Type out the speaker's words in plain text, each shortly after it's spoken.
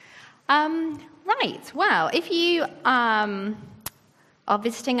Right, well, if you are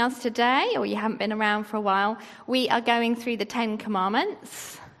visiting us today or you haven't been around for a while, we are going through the Ten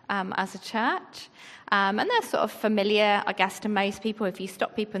Commandments as a church. And they're sort of familiar, I guess, to most people. If you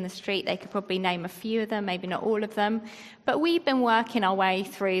stop people in the street, they could probably name a few of them, maybe not all of them. But we've been working our way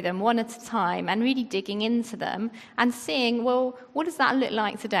through them one at a time and really digging into them and seeing, well, what does that look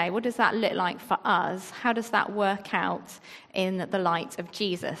like today? What does that look like for us? How does that work out in the light of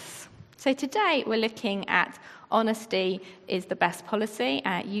Jesus? So today we're looking at honesty is the best policy.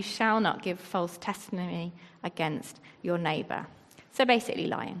 You shall not give false testimony against your neighbour. So basically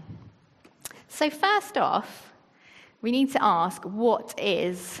lying. So first off, we need to ask, what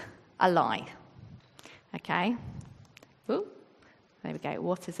is a lie? Okay. Ooh, there we go.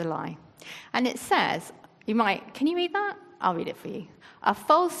 What is a lie? And it says, can you read that? I'll read it for you. A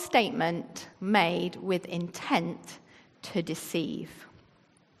false statement made with intent to deceive.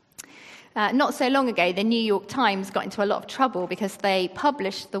 Not so long ago, the New York Times got into a lot of trouble because they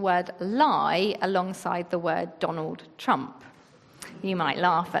published the word lie alongside the word Donald Trump. You might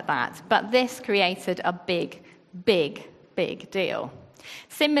laugh at that, but this created a big, big, big deal.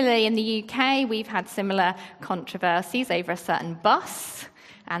 Similarly, in the UK, we've had similar controversies over a certain bus,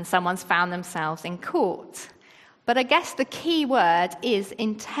 and someone's found themselves in court. But I guess the key word is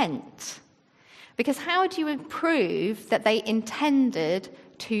intent. Because how do you prove that they intended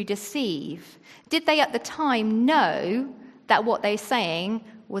to deceive? Did they at the time know that what they're saying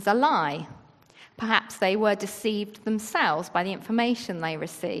was a lie? Perhaps they were deceived themselves by the information they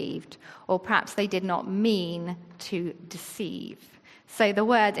received, or perhaps they did not mean to deceive. So the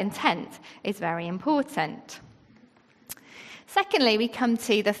word intent is very important. Secondly, we come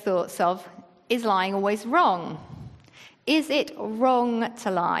to the thoughts of, is lying always wrong? Is it wrong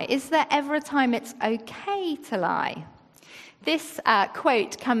to lie? Is there ever a time it's okay to lie? This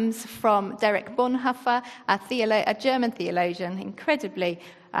quote comes from Dietrich Bonhoeffer, a German theologian, incredibly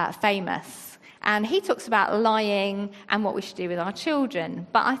famous. And he talks about lying and what we should do with our children.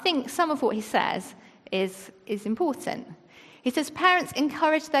 But I think some of what he says is important. He says, parents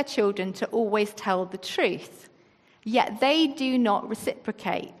encourage their children to always tell the truth, yet they do not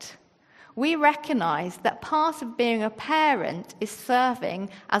reciprocate. We recognize that part of being a parent is serving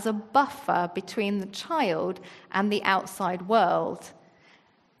as a buffer between the child and the outside world.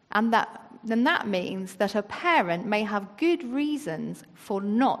 And that means that a parent may have good reasons for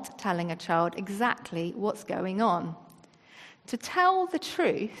not telling a child exactly what's going on. To tell the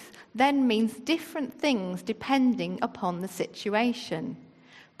truth then means different things depending upon the situation.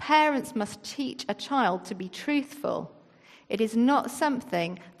 Parents must teach a child to be truthful. It is not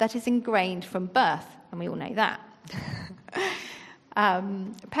something that is ingrained from birth, and we all know that.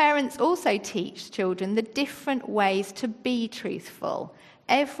 Parents also teach children the different ways to be truthful.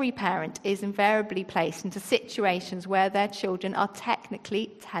 Every parent is invariably placed into situations where their children are technically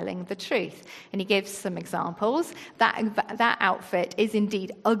telling the truth. And he gives some examples. That outfit is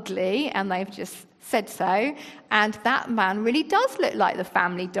indeed ugly, and they've just said so. And that man really does look like the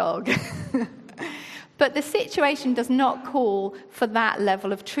family dog. But the situation does not call for that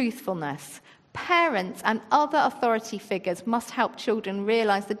level of truthfulness. Parents and other authority figures must help children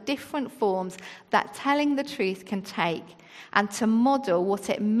realize the different forms that telling the truth can take and to model what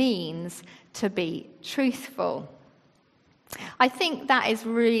it means to be truthful. I think that is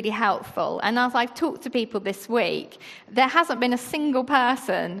really helpful. And as I've talked to people this week, there hasn't been a single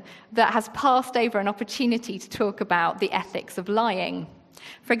person that has passed over an opportunity to talk about the ethics of lying.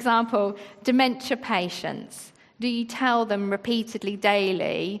 For example, dementia patients. Do you tell them repeatedly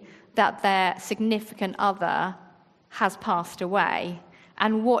daily that their significant other has passed away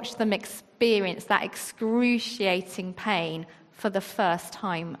and watch them experience that excruciating pain for the first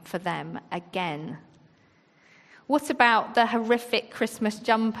time for them again? What about the horrific Christmas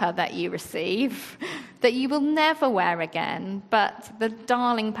jumper that you receive that you will never wear again, but the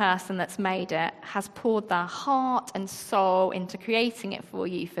darling person that's made it has poured their heart and soul into creating it for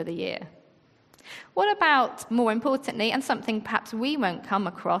you for the year? What about, more importantly, and something perhaps we won't come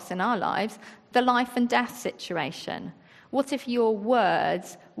across in our lives, the life and death situation? What if your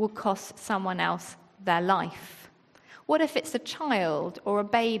words will cost someone else their life? What if it's a child or a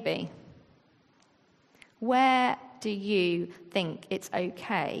baby? Where do you think it's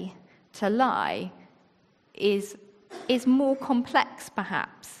okay to lie is more complex,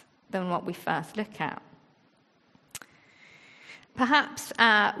 perhaps, than what we first look at. Perhaps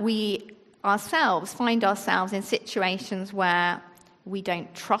we ourselves find ourselves in situations where we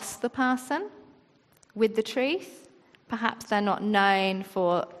don't trust the person with the truth. Perhaps they're not known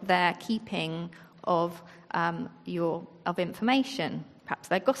for their keeping of information. Perhaps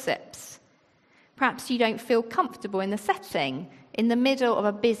they're gossips. Perhaps you don't feel comfortable in the setting. In the middle of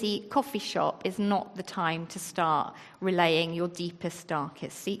a busy coffee shop is not the time to start relaying your deepest,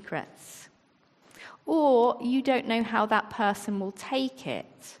 darkest secrets. Or you don't know how that person will take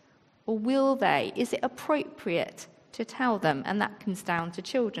it. Or will they? Is it appropriate to tell them? And that comes down to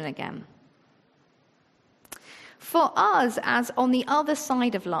children again. For us, as on the other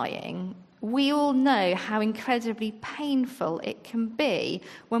side of lying, we all know how incredibly painful it can be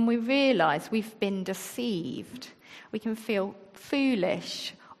when we realise we've been deceived. We can feel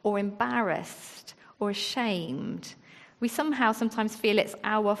foolish or embarrassed or ashamed. We somehow sometimes feel it's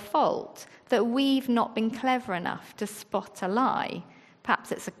our fault that we've not been clever enough to spot a lie.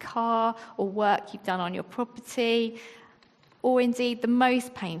 Perhaps it's a car or work you've done on your property, or indeed the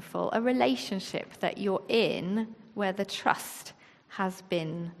most painful, a relationship that you're in where the trust has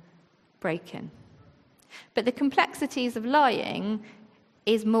been broken. But the complexities of lying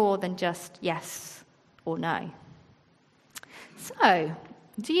is more than just yes or no. So,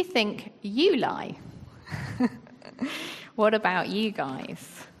 do you think you lie? What about you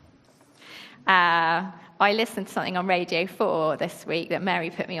guys? I listened to something on Radio 4 this week that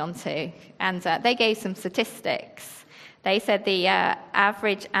Mary put me onto, and they gave some statistics. They said the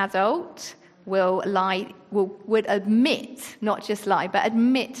average adult would admit, not just lie, but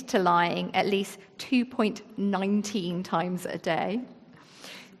admit to lying at least 2.19 times a day.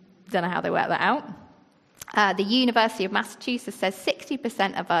 Don't know how they work that out. The University of Massachusetts says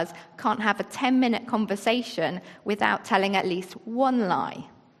 60% of us can't have a 10-minute conversation without telling at least one lie.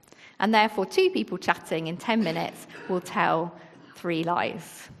 And therefore, 2 people chatting in 10 minutes will tell 3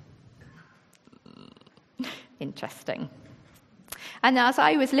 lies. Interesting. And as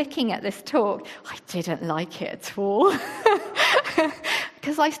I was looking at this talk, I didn't like it at all.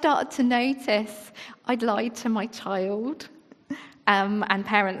 Because I started to notice I'd lied to my child. And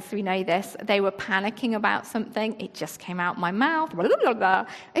parents, we know this, they were panicking about something. It just came out my mouth. Blah, blah, blah.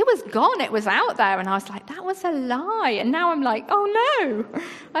 It was gone. It was out there. And I was like, that was a lie. And now I'm like, oh no,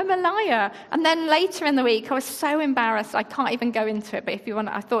 I'm a liar. And then later in the week, I was so embarrassed. I can't even go into it. But if you want,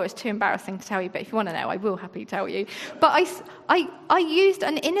 I thought it was too embarrassing to tell you. But if you want to know, I will happily tell you. But I used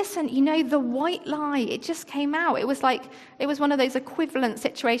an innocent, the white lie. It just came out. It was one of those equivalent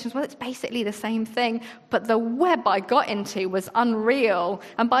situations. Well, it's basically the same thing. But the web I got into was unreal.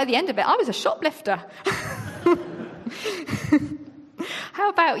 And by the end of it, I was a shoplifter. How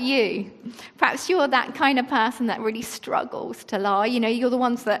about you? Perhaps you're that kind of person that really struggles to lie. You're the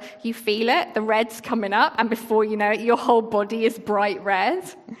ones that you feel it, the red's coming up, and before you know it, your whole body is bright red.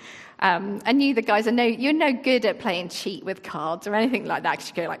 And you, the guys, you're no good at playing cheat with cards or anything like that, because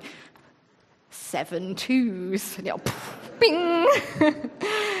you go like 7 2s, and bing.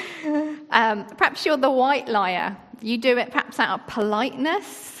 Perhaps you're the white liar. You do it perhaps out of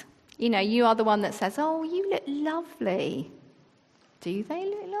politeness. You are the one that says, oh, you look lovely. Do they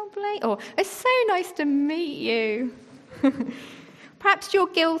look lovely? Or, it's so nice to meet you. Perhaps you're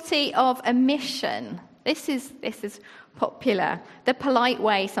guilty of omission. This is popular. The polite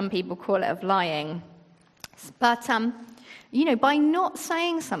way, some people call it, of lying. But, by not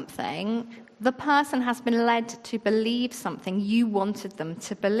saying something, the person has been led to believe something you wanted them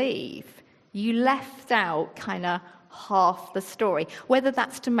to believe. You left out kind of half the story, whether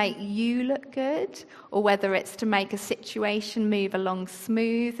that's to make you look good or whether it's to make a situation move along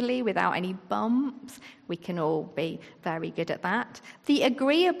smoothly without any bumps. We can all be very good at that. The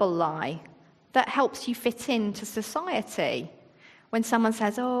agreeable lie that helps you fit into society. When someone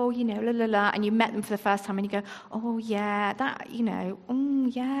says, oh, la, la, la, and you met them for the first time and you go, oh, yeah, that, yeah,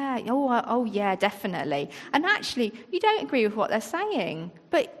 oh, yeah, definitely. And actually, you don't agree with what they're saying,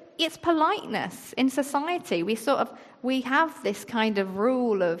 but it's politeness in society. We have this kind of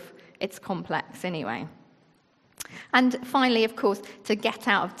rule of, it's complex anyway. And finally, of course, to get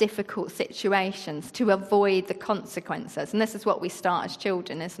out of difficult situations, to avoid the consequences. And this is what we start as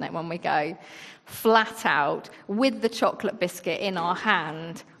children, isn't it? When we go flat out with the chocolate biscuit in our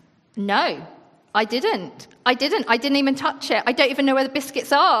hand. No, I didn't. I didn't even touch it. I don't even know where the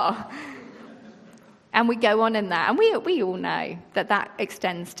biscuits are. And we go on in that. And we all know that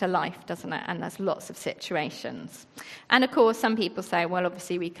extends to life, doesn't it? And there's lots of situations. And of course, some people say, well,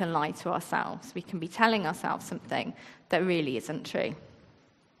 obviously we can lie to ourselves. We can be telling ourselves something that really isn't true.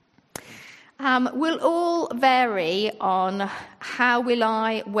 We'll all vary on how we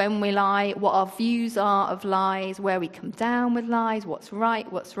lie, when we lie, what our views are of lies, where we come down with lies, what's right,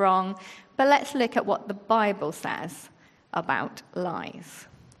 what's wrong. But let's look at what the Bible says about lies.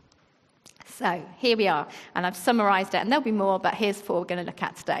 So here we are, and I've summarised it, and there'll be more, but here's 4 we're going to look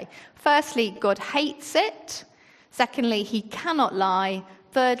at today. Firstly, God hates it. Secondly, he cannot lie.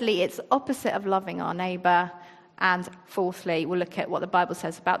 Thirdly, it's opposite of loving our neighbour. And fourthly, we'll look at what the Bible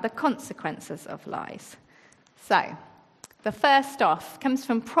says about the consequences of lies. So, the first off comes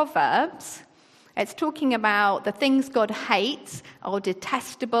from Proverbs. It's talking about the things God hates or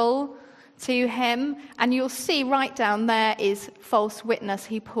detestable to him. And you'll see right down there is false witness.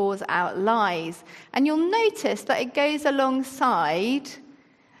 He pours out lies. And you'll notice that it goes alongside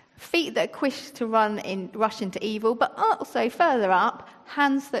feet that are quick to rush into evil, but also further up,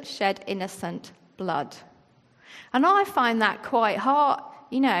 hands that shed innocent blood. And I find that quite hard.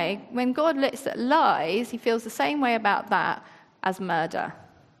 You know, when God looks at lies, he feels the same way about that as murder.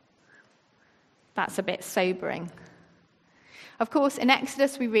 That's a bit sobering. Of course, in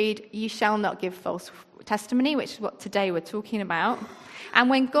Exodus we read, "You shall not give false testimony," which is what today we're talking about. And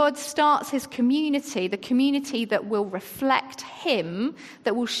when God starts his community, the community that will reflect him,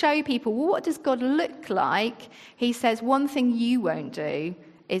 that will show people, well, what does God look like? He says, one thing you won't do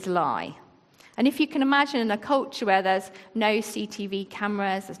is lie. And if you can imagine in a culture where there's no CCTV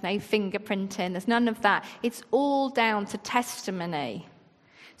cameras, there's no fingerprinting, there's none of that, it's all down to testimony.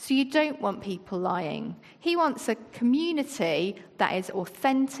 So you don't want people lying. He wants a community that is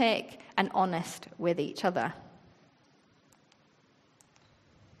authentic and honest with each other.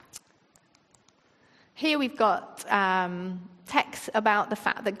 Here we've got texts about the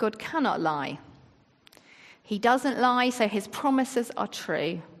fact that God cannot lie. He doesn't lie, so his promises are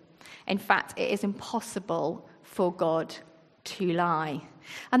true. In fact, it is impossible for God to lie.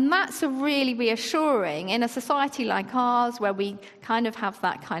 And that's a really reassuring in a society like ours where we kind of have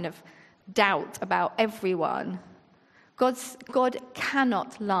that kind of doubt about everyone. God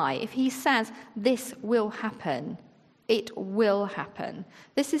cannot lie. If he says this will happen, it will happen.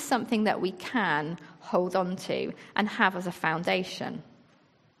 This is something that we can hold on to and have as a foundation.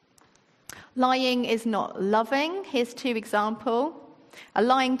 Lying is not loving. Here's 2 examples. A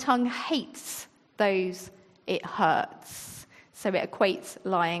lying tongue hates those it hurts. So it equates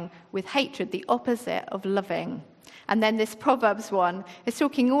lying with hatred, the opposite of loving. And then this Proverbs one is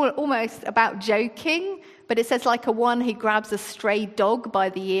talking almost about joking, but it says like a one who grabs a stray dog by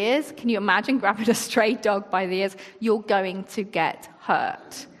the ears. Can you imagine grabbing a stray dog by the ears? You're going to get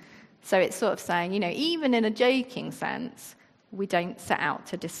hurt. So it's sort of saying, you know, even in a joking sense, we don't set out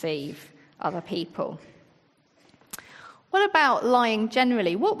to deceive other people. What about lying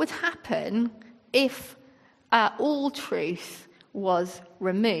generally? What would happen if all truth was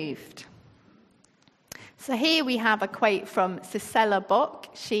removed? So here we have a quote from Cicella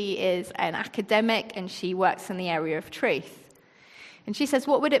Bock. She is an academic and she works in the area of truth. And she says,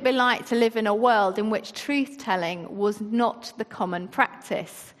 what would it be like to live in a world in which truth-telling was not the common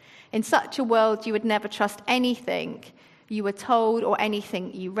practice? In such a world, you would never trust anything you were told or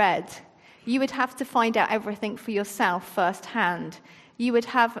anything you read. You would have to find out everything for yourself firsthand. You would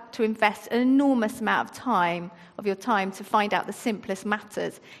have to invest an enormous amount of your time to find out the simplest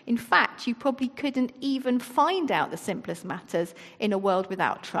matters. In fact, you probably couldn't even find out the simplest matters in a world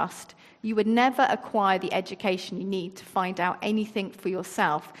without trust. You would never acquire the education you need to find out anything for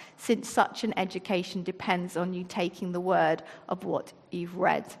yourself, since such an education depends on you taking the word of what you've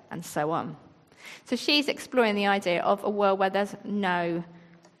read, and so on. So she's exploring the idea of a world where there's no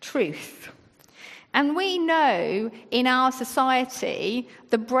truth. And we know in our society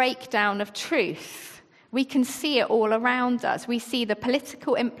the breakdown of truth. We can see it all around us. We see the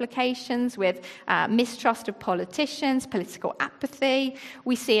political implications with mistrust of politicians, political apathy.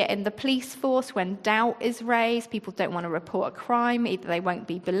 We see it in the police force when doubt is raised. People don't want to report a crime. Either they won't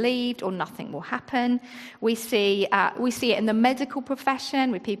be believed or nothing will happen. We see it in the medical profession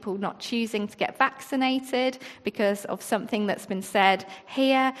with people not choosing to get vaccinated because of something that's been said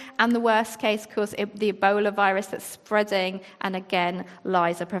here. And the worst case, of course, the Ebola virus that's spreading. And again,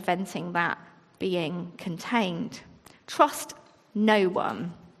 lies are preventing that being contained. Trust no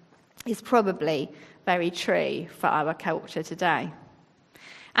one is probably very true for our culture today.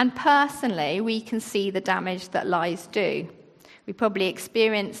 And personally, we can see the damage that lies do. We probably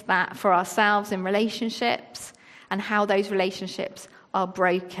experience that for ourselves in relationships and how those relationships are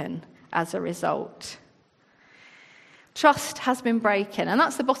broken as a result. Trust has been broken, and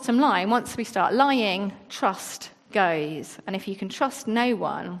that's the bottom line. Once we start lying, trust goes. And if you can trust no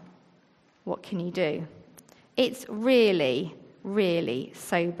one, what can you do? It's really, really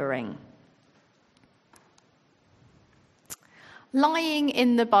sobering. Lying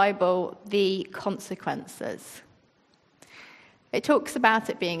in the Bible, the consequences. It talks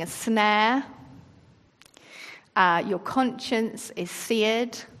about it being a snare. Your conscience is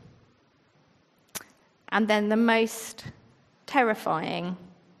seared. And then the most terrifying,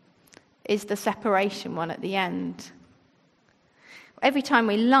 is the separation one at the end. Every time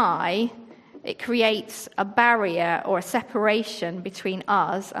we lie, it creates a barrier or a separation between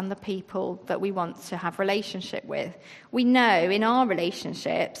us and the people that we want to have relationship with. We know in our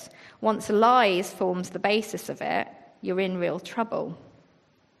relationships, once lies forms the basis of it, you're in real trouble.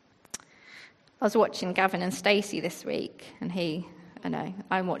 I was watching Gavin and Stacey this week, and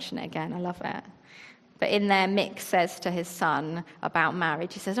I'm watching it again, I love it. But in there, Mick says to his son about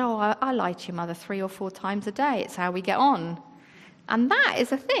marriage, he says, I lie to your mother 3 or 4 times a day, it's how we get on. And that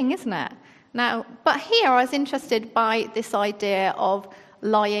is a thing, isn't it? Now, but here I was interested by this idea of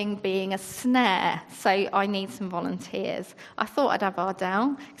lying being a snare, so I need some volunteers. I thought I'd have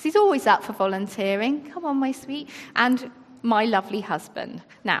Ardell, because he's always up for volunteering. Come on, my sweet. And my lovely husband.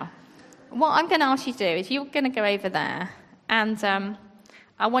 Now, what I'm going to ask you to do is you're going to go over there, and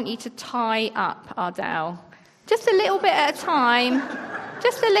I want you to tie up Ardell. Just a little bit at a time.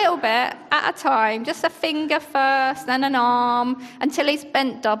 Just a little bit at a time. Just a finger first, then an arm, until he's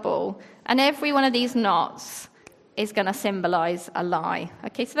bent double. And every one of these knots is going to symbolize a lie.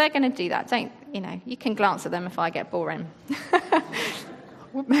 Okay, so they're going to do that. You can glance at them if I get boring.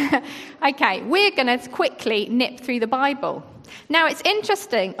 Okay, we're going to quickly nip through the Bible. Now, it's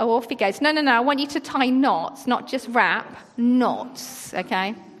interesting. Oh, off he goes. No, I want you to tie knots, not just wrap, knots,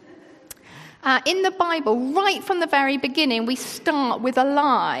 okay? In the Bible, right from the very beginning, we start with a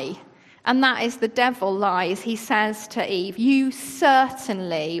lie. And that is the devil lies. He says to Eve, you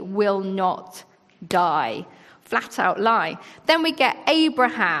certainly will not die. Flat out lie. Then we get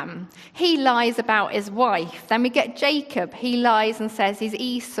Abraham. He lies about his wife. Then we get Jacob. He lies and says he's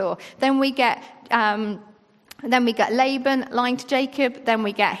Esau. Then we get Laban lying to Jacob. Then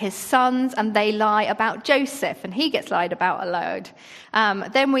we get his sons, and they lie about Joseph, and he gets lied about a load.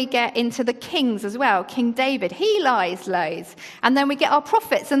 Then we get into the kings as well. King David, he lies loads. And then we get our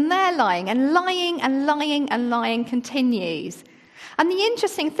prophets, and they're lying, and lying, and lying, and lying continues. And the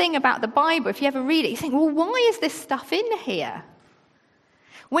interesting thing about the Bible, if you ever read it, you think, well, why is this stuff in here?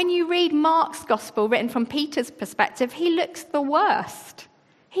 When you read Mark's gospel written from Peter's perspective, he looks the worst.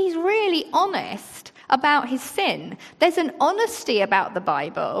 He's really honest about his sin. There's an honesty about the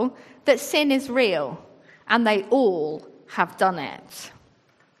Bible that sin is real, and they all have done it.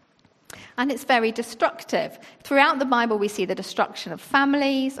 And it's very destructive. Throughout the Bible, we see the destruction of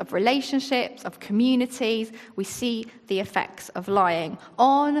families, of relationships, of communities. We see the effects of lying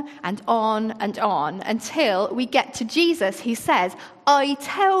on and on and on until we get to Jesus, who says, I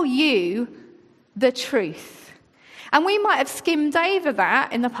tell you the truth. And we might have skimmed over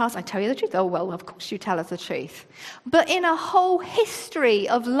that in the past. I tell you the truth. Oh, well, of course you tell us the truth. But in a whole history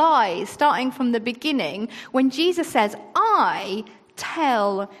of lies, starting from the beginning, when Jesus says, I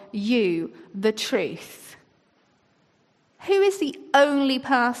tell you the truth. Who is the only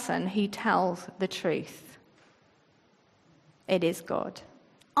person who tells the truth? It is God.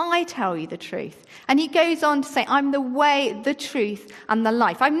 I tell you the truth. And he goes on to say, I'm the way, the truth, and the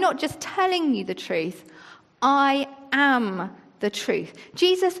life. I'm not just telling you the truth. I am the truth.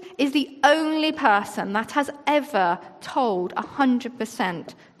 Jesus is the only person that has ever told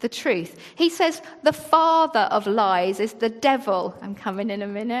 100% the truth. He says the father of lies is the devil. I'm coming in a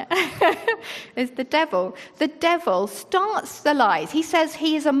minute. Is the devil. The devil starts the lies. He says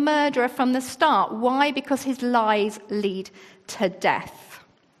he is a murderer from the start. Why? Because his lies lead to death.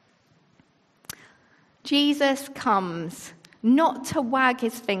 Jesus comes not to wag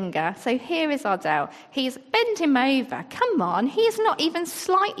his finger. So here is Ardell. He's bent him over. Come on, he's not even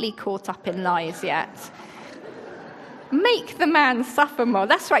slightly caught up in lies yet. Make the man suffer more.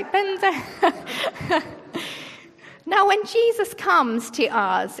 That's right, bend down. Now, when Jesus comes to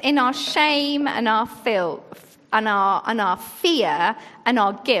us in our shame and our filth and our fear and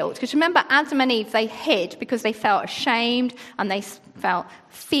our guilt, because remember, Adam and Eve, they hid because they felt ashamed and they felt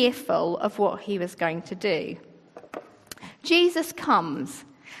fearful of what he was going to do. Jesus comes,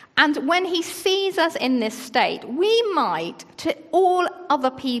 and when he sees us in this state, we might, to all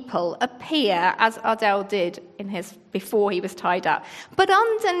other people, appear as Ardell did before he was tied up. But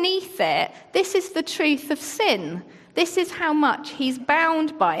underneath it, this is the truth of sin. This is how much he's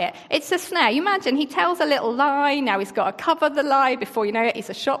bound by it. It's a snare. You imagine he tells a little lie. Now he's got to cover the lie. Before you know it, he's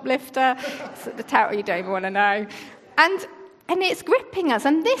a shoplifter. It's the terrible you don't even want to know. And it's gripping us.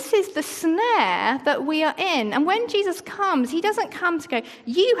 And this is the snare that we are in. And when Jesus comes, he doesn't come to go,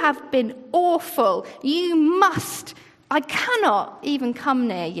 you have been awful. I cannot even come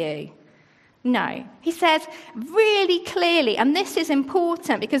near you. No. He says really clearly, and this is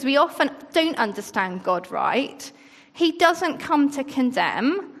important because we often don't understand God right. He doesn't come to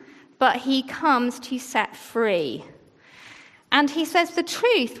condemn, but he comes to set free. And he says the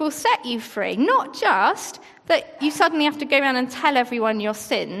truth will set you free. Not just that you suddenly have to go around and tell everyone your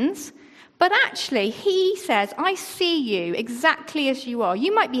sins, but actually he says, I see you exactly as you are.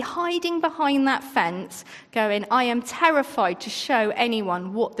 You might be hiding behind that fence going, I am terrified to show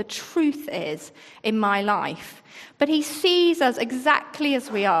anyone what the truth is in my life. But he sees us exactly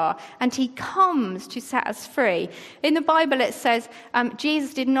as we are, and he comes to set us free. In the Bible it says,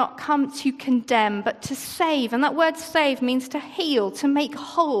 Jesus did not come to condemn, but to save. And that word save means to heal, to make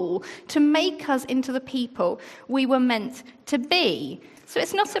whole, to make us into the people we were meant to be. So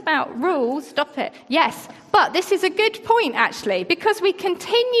it's not about rules, stop it. Yes, but this is a good point, actually, because we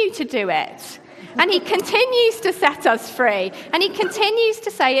continue to do it. And he continues to set us free. And he continues to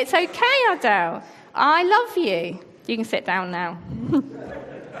say, it's okay, Adele. I love you. You can sit down now.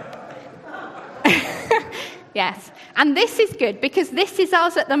 Yes. And this is good because this is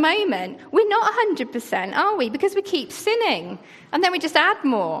us at the moment. We're not 100%, are we? Because we keep sinning. And then we just add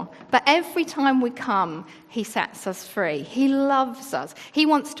more. But every time we come, he sets us free. He loves us. He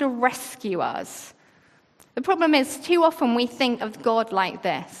wants to rescue us. The problem is, too often we think of God like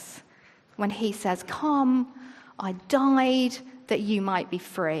this. When he says, come, I died that you might be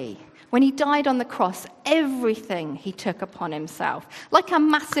free. When he died on the cross, everything he took upon himself, like a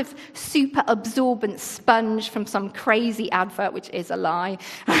massive super absorbent sponge from some crazy advert, which is a lie.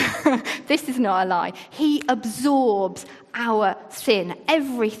 This is not a lie. He absorbs our sin.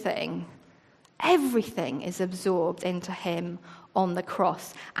 Everything is absorbed into him on the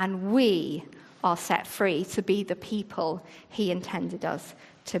cross. And we are set free to be the people he intended us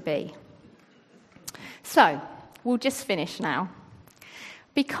to be. So, we'll just finish now.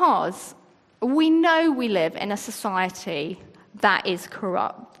 Because we know we live in a society that is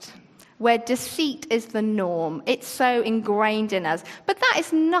corrupt, where deceit is the norm. It's so ingrained in us. But that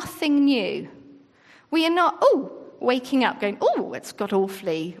is nothing new. We are not, waking up going, it's got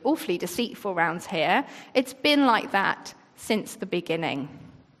awfully deceitful around here. It's been like that since the beginning.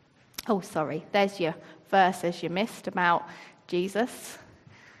 Oh, sorry, there's your verses you missed about Jesus.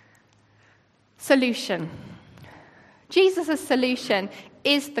 Solution. Jesus' solution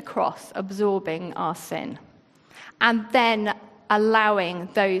is the cross absorbing our sin and then allowing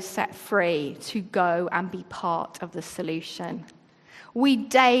those set free to go and be part of the solution. We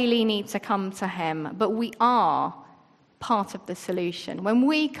daily need to come to him, but we are part of the solution. When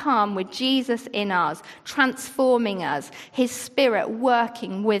we come with Jesus in us, transforming us, his Spirit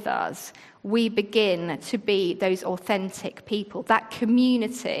working with us, we begin to be those authentic people, that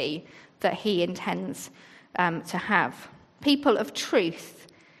community that he intends to have. People of truth,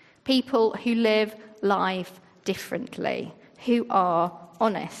 people who live life differently, who are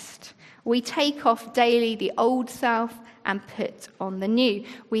honest. We take off daily the old self and put on the new.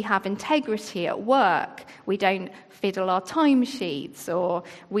 We have integrity at work. We don't fiddle our timesheets, or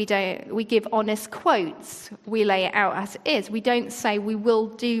we give honest quotes. We lay it out as it is. We don't say we will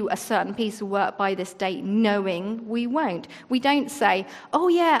do a certain piece of work by this date knowing we won't. We don't say, oh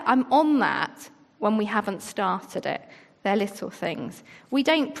yeah, I'm on that, when we haven't started it. They're little things. We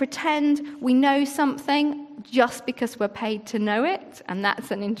don't pretend we know something just because we're paid to know it, and that's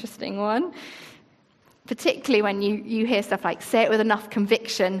an interesting one. Particularly when you hear stuff like, say it with enough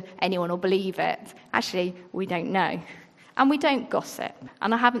conviction, anyone will believe it. Actually, we don't know. And we don't gossip,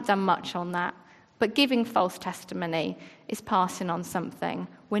 and I haven't done much on that. But giving false testimony is passing on something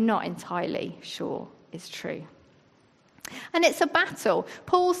we're not entirely sure is true. And it's a battle.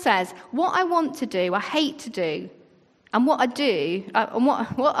 Paul says, what I want to do, I hate to do. And what I do, and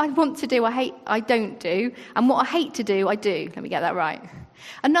what I want to do, I don't do. And what I hate to do, I do. Let me get that right.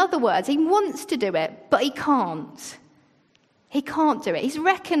 In other words, he wants to do it, but he can't. He can't do it. He's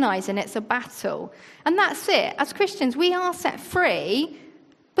recognizing it's a battle. And that's it. As Christians, we are set free,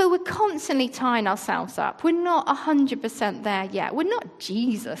 but we're constantly tying ourselves up. We're not 100% there yet. We're not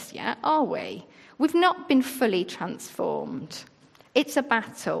Jesus yet, are we? We've not been fully transformed. It's a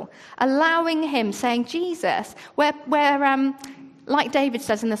battle. Allowing him, saying, Jesus, where like David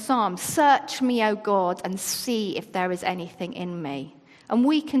says in the Psalms, search me, O God, and see if there is anything in me. And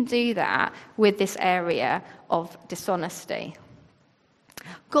we can do that with this area of dishonesty.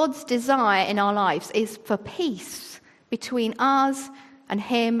 God's desire in our lives is for peace between us and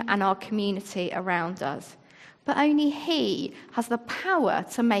him and our community around us. But only he has the power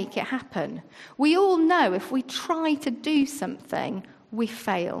to make it happen. We all know if we try to do something, we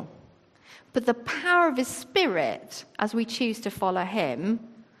fail. But the power of his Spirit, as we choose to follow him,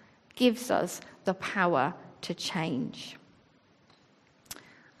 gives us the power to change.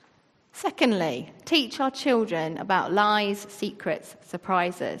 Secondly, teach our children about lies, secrets,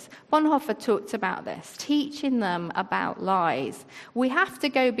 surprises. Bonhoeffer talked about this, teaching them about lies. We have to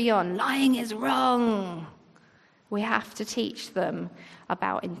go beyond lying is wrong. We have to teach them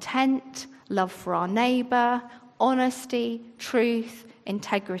about intent, love for our neighbour, honesty, truth,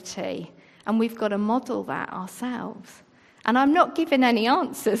 integrity. And we've got to model that ourselves. And I'm not giving any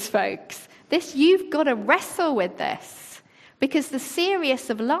answers, folks. You've got to wrestle with this. Because the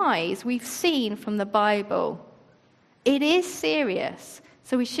serious of lies we've seen from the Bible, it is serious,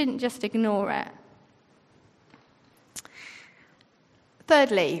 so we shouldn't just ignore it.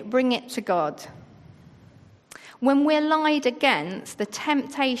 Thirdly, bring it to God. When we're lied against, the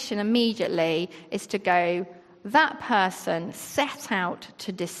temptation immediately is to go, that person set out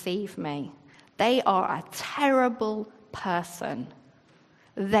to deceive me. They are a terrible person.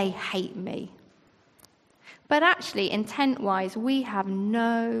 They hate me. But actually, intent-wise, we have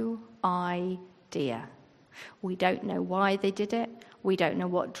no idea. We don't know why they did it. We don't know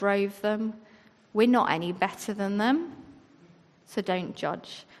what drove them. We're not any better than them. So don't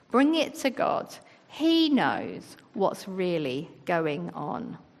judge. Bring it to God. He knows what's really going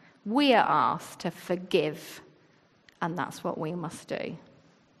on. We are asked to forgive, and that's what we must do.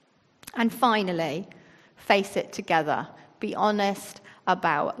 And finally, face it together. Be honest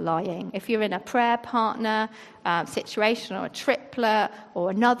about lying. If you're in a prayer partner situation or a triplet or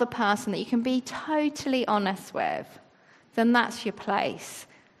another person that you can be totally honest with, then that's your place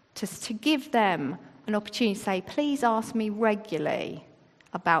to give them an opportunity to say, please ask me regularly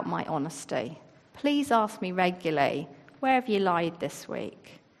about my honesty. Please ask me regularly, where have you lied this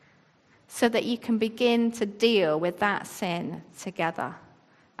week? So that you can begin to deal with that sin together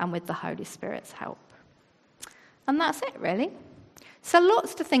and with the Holy Spirit's help. And that's it, really. So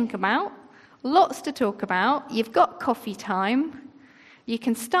lots to think about, lots to talk about. You've got coffee time. You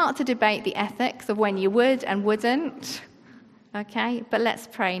can start to debate the ethics of when you would and wouldn't. Okay, but let's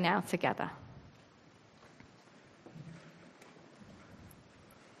pray now together.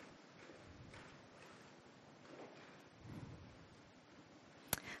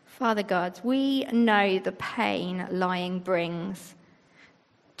 Father God, we know the pain lying brings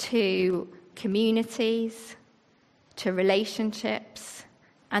to communities, to relationships,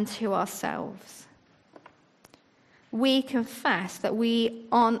 and to ourselves. We confess that we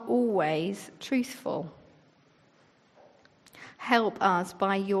aren't always truthful. Help us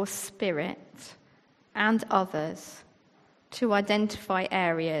by your Spirit and others to identify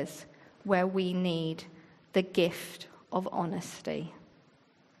areas where we need the gift of honesty.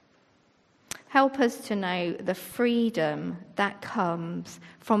 Help us to know the freedom that comes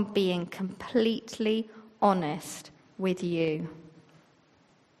from being completely honest with you.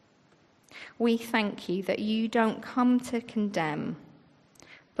 We thank you that you don't come to condemn,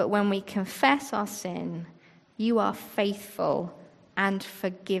 but when we confess our sin, you are faithful and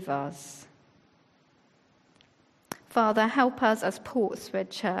forgive us. Father, help us as Portswood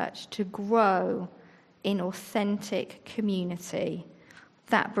Church to grow in authentic community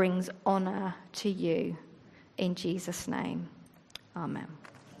that brings honour to you. In Jesus' name, amen.